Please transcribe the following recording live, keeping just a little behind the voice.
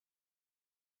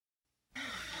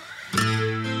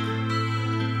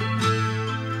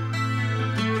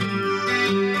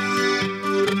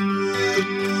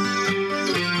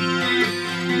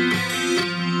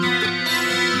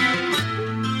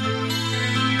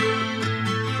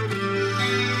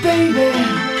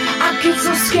get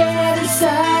so scared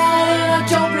inside and I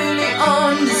don't really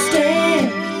understand.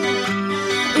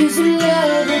 Is it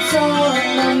love that's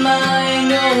on my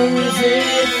mind, or is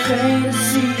it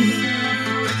fantasy?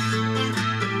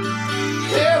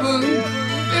 Heaven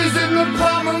is in the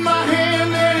palm of my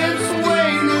hand and it's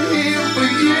waiting here for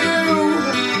you.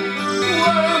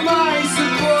 What am I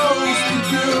supposed to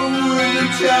do in a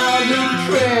childhood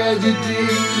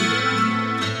tragedy?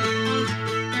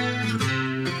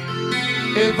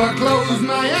 If I close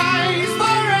my eyes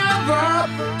forever,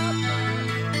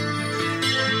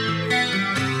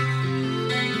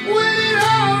 will it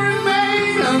all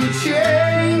remain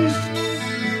unchanged?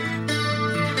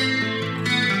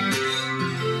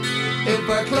 If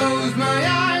I close my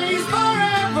eyes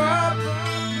forever,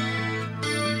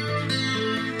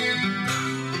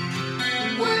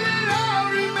 will it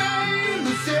all remain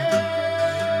the same?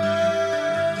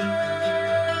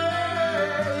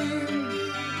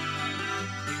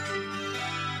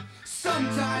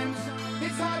 Sometimes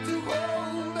it's hard to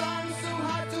hold on, so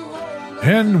hard to hold on.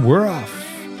 And we're off.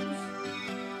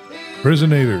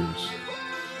 Brizzinators.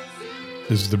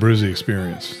 This is the Brizzy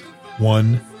Experience.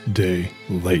 One day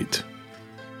late.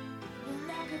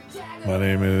 My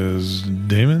name is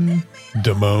Damon,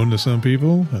 Damone to some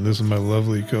people, and this is my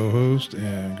lovely co-host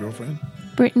and girlfriend,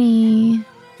 Brittany.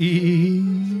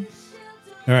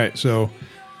 All right, so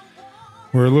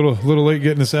we're a little late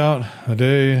getting this out a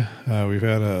day. We've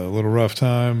had a little rough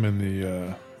time in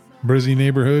the Brizzy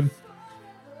neighborhood.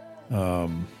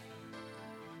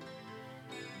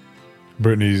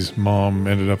 Brittany's mom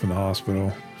ended up in the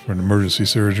hospital for an emergency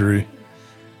surgery.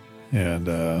 And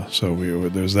so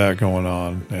there's that going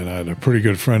on. And I had a pretty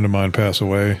good friend of mine pass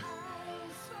away.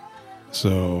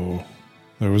 So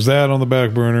there was that on the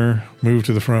back burner, moved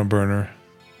to the front burner.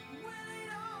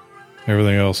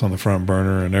 Everything else on the front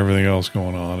burner and everything else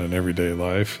going on in everyday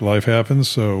life. Life happens,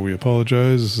 so we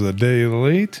apologize. This is a day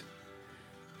late.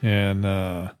 And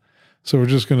so we're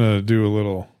just going to do a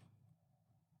little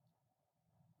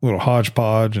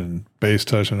hodgepodge and base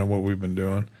touching on what we've been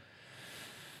doing.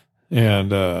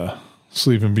 And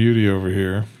Sleeping Beauty over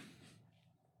here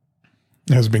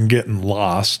has been getting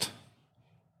lost.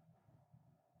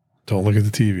 Don't look at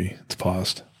the TV. It's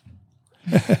paused.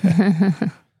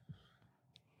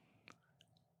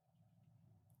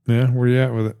 Yeah, where you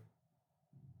at with it?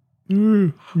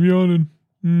 I'm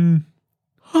yawning.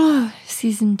 Oh,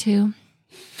 season 2.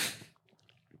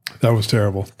 That was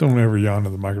terrible. Don't ever yawn to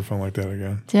the microphone like that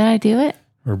again. Did I do it?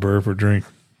 Or burp or drink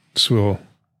swill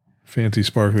fancy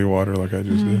sparkly water like I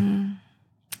just did.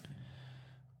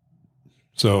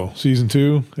 So, season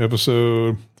 2,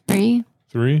 episode 3.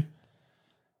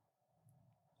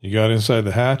 You got inside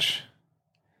the hatch.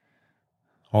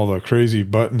 All the crazy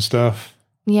button stuff.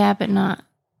 Yeah, but not.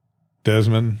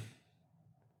 Desmond.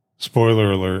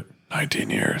 Spoiler alert. 19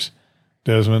 years.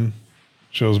 Desmond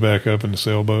shows back up in the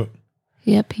sailboat.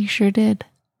 Yep, he sure did.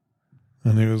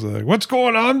 And he was like, "What's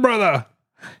going on, brother?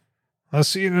 I'll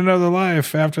see you in another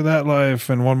life, after that life,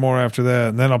 and one more after that,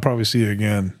 and then I'll probably see you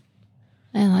again."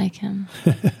 I like him.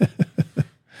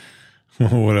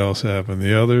 What else happened?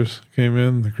 The others came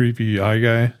in, the creepy eye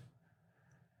guy.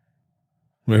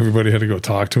 Everybody had to go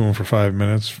talk to him for 5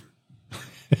 minutes.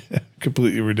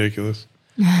 Completely ridiculous.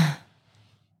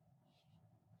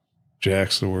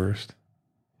 Jack's the worst.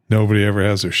 Nobody ever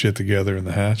has their shit together in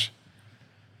the hatch.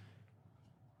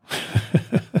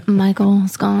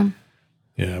 Michael's gone.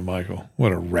 Yeah, Michael.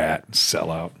 What a rat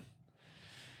sellout.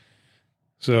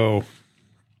 So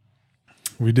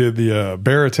we did the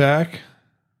bear attack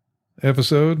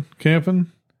episode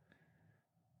camping.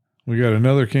 We got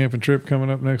another camping trip coming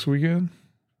up next weekend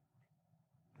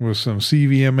with some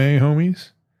CVMA homies,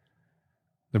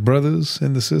 the brothers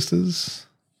and the sisters.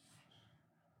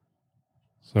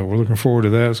 So we're looking forward to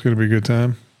that. It's going to be a good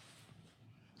time.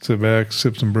 Sit back,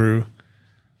 sip some brew,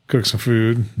 cook some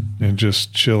food, and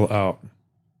just chill out.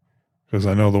 Because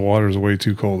I know the water is way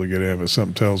too cold to get in, but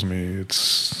something tells me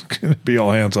it's going to be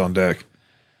all hands on deck.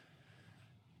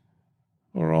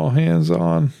 Or all hands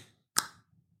on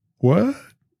what?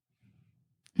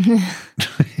 I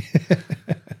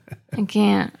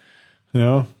can't.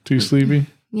 No? Too sleepy?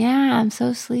 Yeah, I'm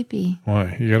so sleepy.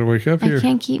 Why? You got to wake up here. I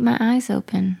can't keep my eyes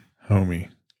open. Homie.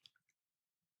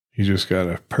 You just got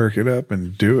to perk it up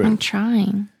and do it. I'm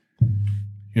trying.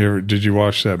 Did you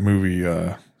watch that movie,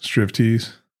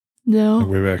 Striptease? No. Like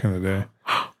way back in the day?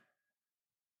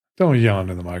 Don't yawn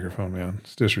in the microphone, man.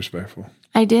 It's disrespectful.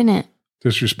 I didn't.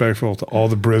 Disrespectful to all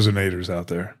the Brizzinators out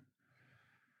there.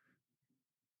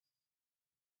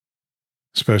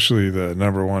 Especially the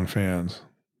number one fans.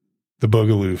 The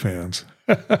Boogaloo fans.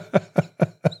 Oh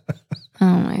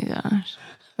my gosh.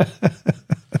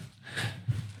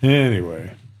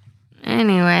 Anyway.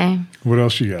 Anyway. What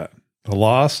else you got? The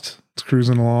Lost. It's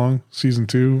cruising along. Season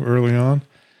 2 early on.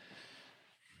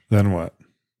 Then what?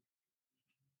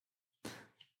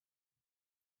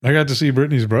 I got to see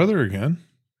Brittany's brother again.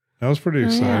 That was pretty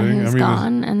exciting. Yeah, he was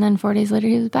gone, and then 4 days later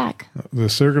he was back. The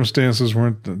circumstances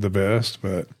weren't the best,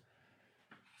 but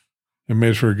it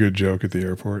made for a good joke at the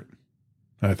airport.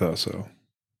 I thought so.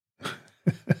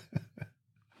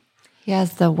 He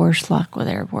has the worst luck with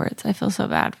airports. I feel so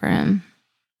bad for him.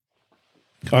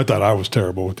 I thought I was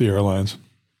terrible with the airlines.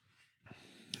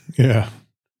 Yeah.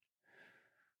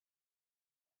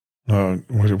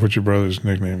 What's your brother's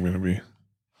nickname going to be?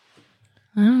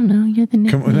 I don't know. You're the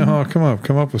nickname.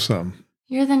 Come up with something.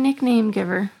 You're the nickname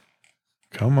giver.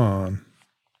 Come on.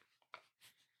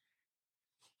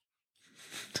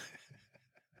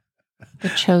 The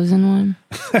chosen one.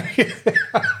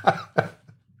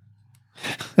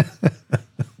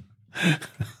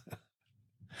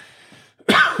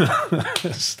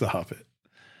 Stop it.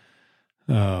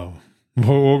 Oh,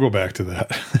 we'll go back to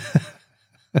that.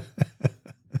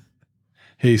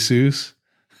 Jesus.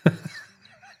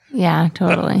 Yeah,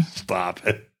 totally. Stop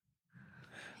it.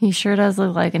 He sure does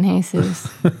look like an Jesus.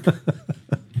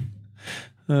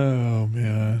 Oh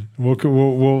man,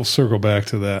 we'll circle back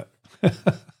to that.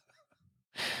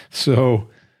 So,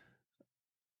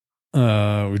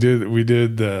 we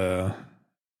did the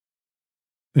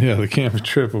camping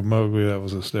trip with Mowgli. That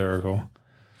was hysterical.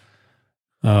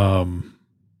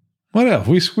 What else?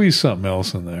 We squeezed something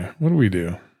else in there. What did we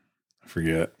do? I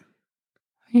forget.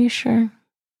 Are you sure?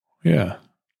 Yeah.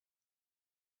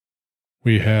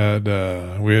 We had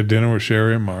dinner with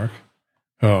Sherry and Mark.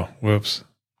 Oh, whoops.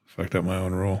 Fucked up my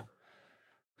own rule.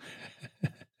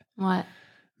 What?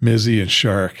 Mizzy and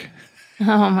Shark.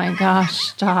 Oh my gosh,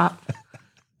 stop.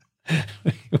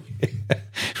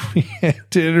 We had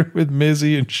dinner with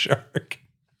Mizzy and Shark.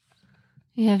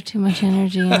 You have too much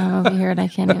energy and I'm over here and I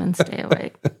can't even stay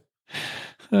awake.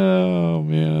 Oh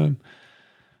man.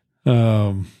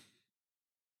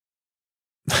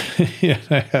 Yeah,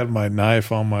 I had my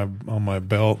knife on my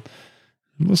belt.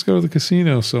 Let's go to the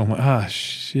casino. So I'm like,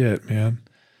 shit, man.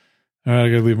 All right, I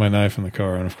gotta leave my knife in the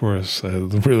car. And of course, I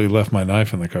really left my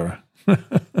knife in the car. So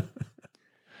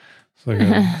I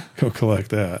gotta go collect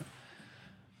that.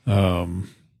 I don't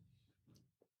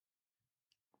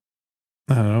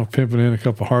know, pimping in a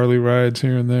couple Harley rides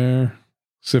here and there,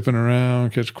 sipping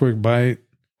around, catch a quick bite, a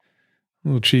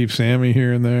little cheap Sammy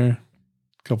here and there,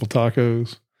 a couple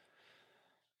tacos.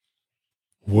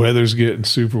 Weather's getting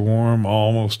super warm,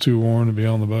 almost too warm to be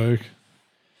on the bike.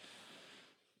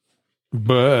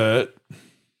 But,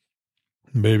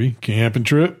 baby, camping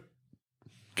trip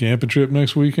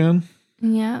next weekend.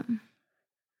 Yeah.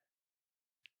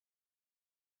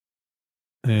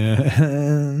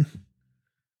 And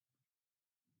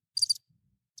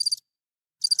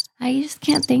I just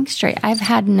can't think straight. I've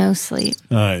had no sleep.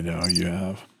 I know you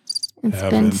have. It's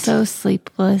been so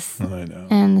sleepless. I know.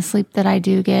 And the sleep that I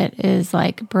do get is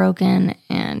like broken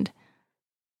and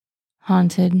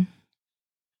haunted.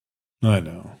 I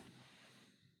know.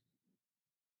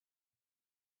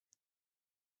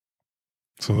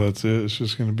 So that's it. It's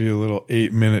just going to be a little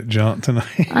 8-minute jaunt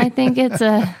tonight. I think it's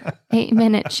a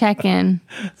 8-minute check-in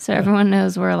so everyone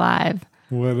knows we're alive.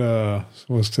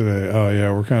 What's today? Oh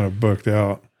yeah, we're kind of booked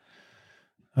out.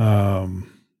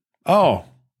 Oh,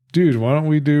 dude, why don't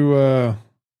we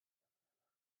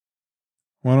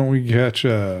catch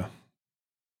like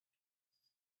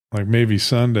maybe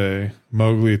Sunday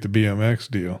Mowgli at the BMX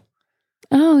deal?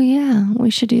 Oh yeah,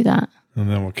 we should do that. And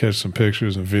then we'll catch some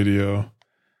pictures and video.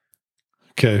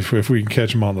 Okay, if we can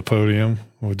catch him on the podium,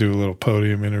 we'll do a little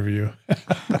podium interview.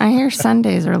 I hear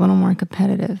Sundays are a little more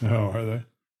competitive. Oh, are they?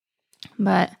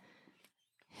 But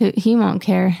he won't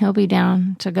care. He'll be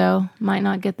down to go. Might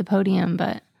not get the podium,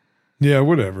 but... Yeah,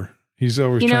 whatever. He's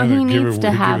always trying to give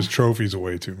his trophies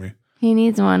away to me. He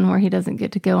needs one where he doesn't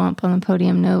get to go up on the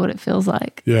podium, know what it feels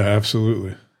like. Yeah,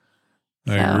 absolutely.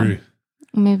 I agree.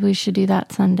 Maybe we should do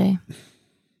that Sunday.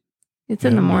 It's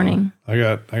in the morning. I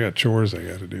got chores I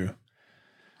got to do.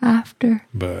 After.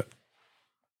 But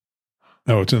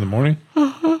it's in the morning?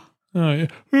 Uh-huh. Oh yeah.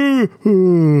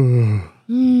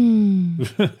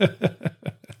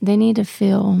 They need to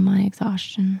feel my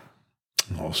exhaustion.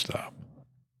 Oh, stop.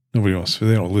 Nobody wants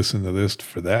they don't listen to this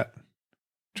for that. I'm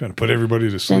trying to put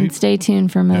everybody to sleep. Then stay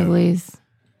tuned for Mowgli's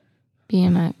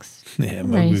BMX. Yeah,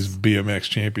 Mowgli's BMX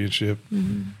championship.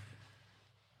 Mm-hmm.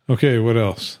 Okay, what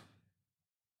else?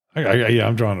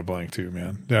 I'm drawing a blank too,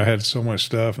 man. I had so much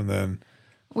stuff and then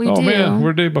Man, we're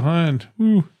a day behind.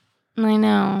 Woo. I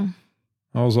know.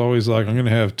 I was always like, I'm going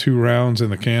to have 2 rounds in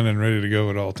the cannon ready to go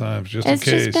at all times, just in case.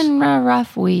 It's just been a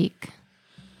rough week.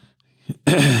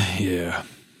 Yeah,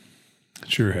 it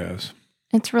sure has.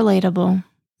 It's relatable.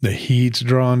 The heat's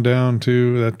drawn down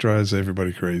too. That drives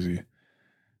everybody crazy.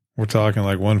 We're talking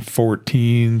like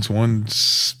 114s,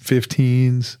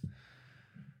 115s.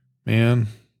 Man.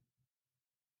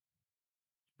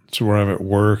 That's where I'm at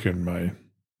work and my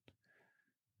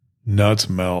nuts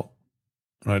melt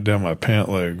right down my pant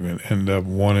leg and end up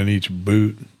 1 in each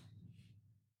boot.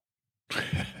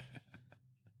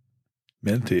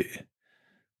 Minty.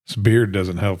 This beard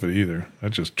doesn't help it either.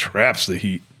 That just traps the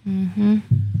heat. Mm-hmm.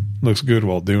 Looks good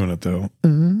while doing it though.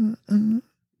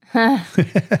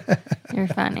 You're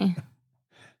funny.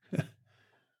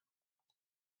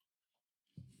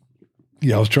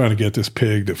 Yeah, I was trying to get this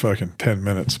pig to fucking 10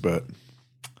 minutes, but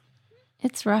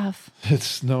it's rough.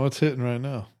 It's hitting right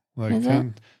now. Like Is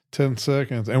 10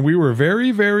 seconds. And we were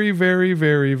very, very, very,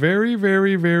 very, very,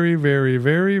 very, very, very,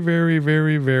 very, very,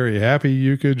 very, very happy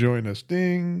you could join us.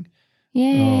 Ding.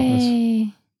 Yay.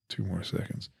 Oh, 2 more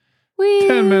seconds. Whee!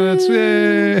 10 minutes.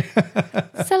 Yay.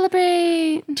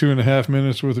 Celebrate. 2.5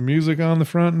 minutes worth of music on the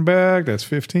front and back. That's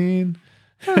 15.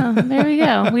 Oh, there we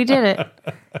go. We did it.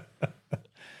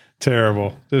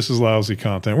 Terrible. This is lousy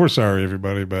content. We're sorry,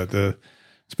 everybody, but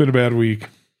it's been a bad week.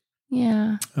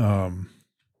 Yeah.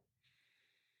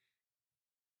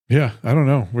 Yeah, I don't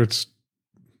know. It's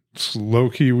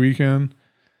low-key weekend.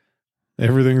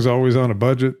 Everything's always on a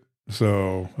budget.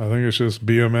 So I think it's just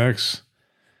BMX.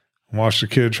 Watch the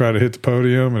kid try to hit the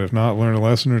podium, and if not, learn a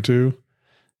lesson or 2.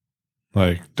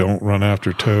 Like, don't run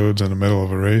after toads in the middle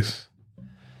of a race.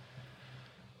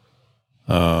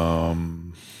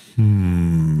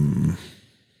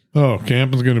 Oh,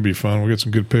 camping's going to be fun. We'll get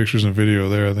some good pictures and video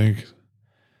there. I think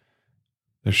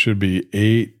there should be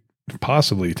 8,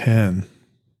 possibly 10,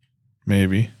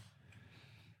 maybe.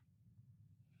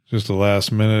 Just the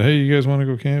last minute. Hey, you guys want to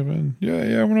go camping?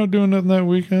 Yeah, we're not doing nothing that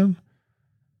weekend.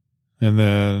 And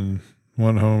then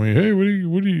one homie, hey,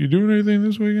 what are you doing anything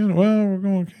this weekend? Well, we're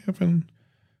going camping.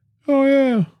 Oh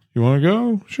yeah. You want to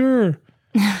go? Sure.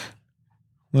 Then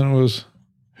it was,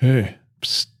 hey,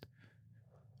 psst.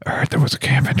 I heard there was a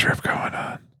camping trip going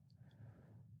on.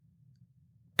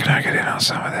 Can I get in on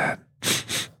some of that?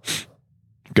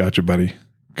 Gotcha, buddy.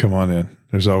 Come on in.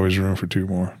 There's always room for 2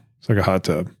 more. It's like a hot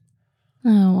tub.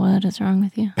 Oh, what is wrong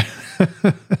with you?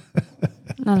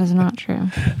 That is not true.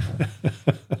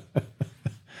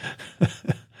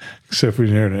 Except when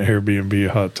you're in an Airbnb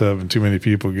hot tub and too many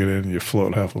people get in and you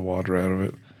float half the water out of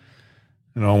it.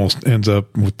 It almost ends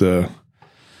up with the,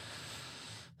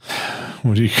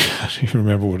 do you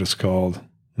remember what it's called?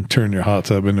 And turn your hot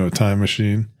tub into a time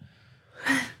machine.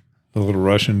 The little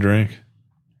Russian drink.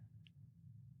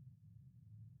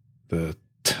 The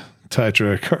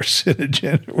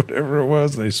tetracarcinogen or whatever it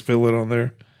was. They spill it on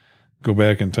there. Go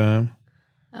back in time.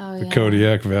 Oh, the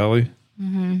Kodiak Valley.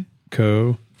 Mm-hmm.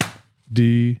 Kodiak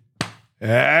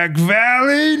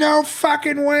Valley? No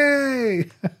fucking way.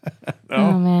 No.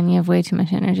 Oh, man, you have way too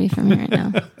much energy for me right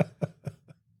now.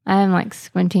 I'm like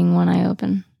squinting one eye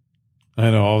open.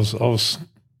 I know. I was a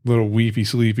little weepy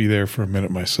sleepy there for a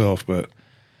minute myself, but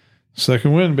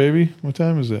second win, baby. What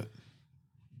time is it?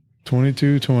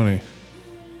 22:20.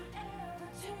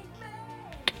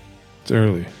 It's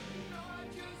early.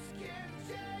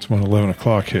 It's when 11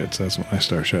 o'clock hits. That's when I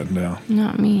start shutting down.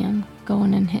 Not me. I'm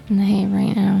going and hitting the hay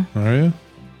right now. Are you?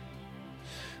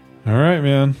 All right,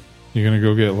 man. You're going to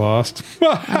go get lost?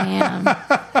 I am.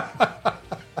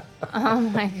 Oh,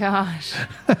 my gosh.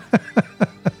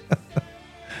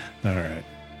 All right.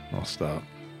 I'll stop.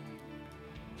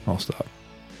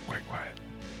 Quite quiet.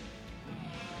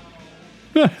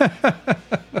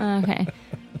 Okay.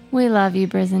 We love you,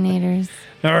 Brizzinators.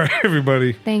 All right,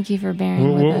 everybody. Thank you for bearing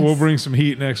with us. We'll bring some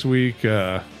heat next week.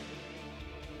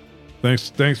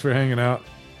 Thanks for hanging out.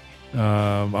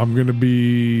 I'm going to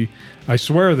be, I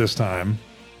swear this time,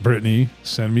 Brittany,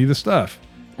 send me the stuff.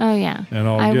 Oh, yeah. And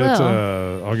I'll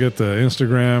get the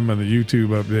Instagram and the YouTube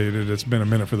updated. It's been a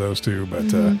minute for those two,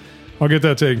 but I'll get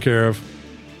that taken care of.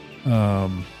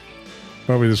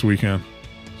 Probably this weekend.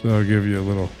 So I'll give you a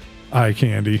little eye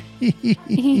candy.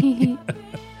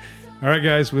 All right,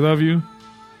 guys. We love you.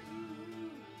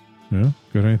 Yeah?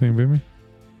 Got anything, baby?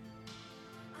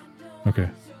 Okay.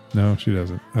 No, she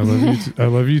doesn't. I love you. I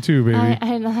love you too, baby.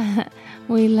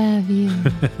 We love you.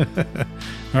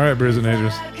 All right,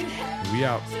 Brizzinators. We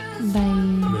out. Bye.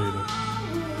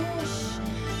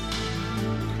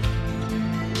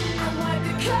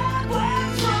 Later.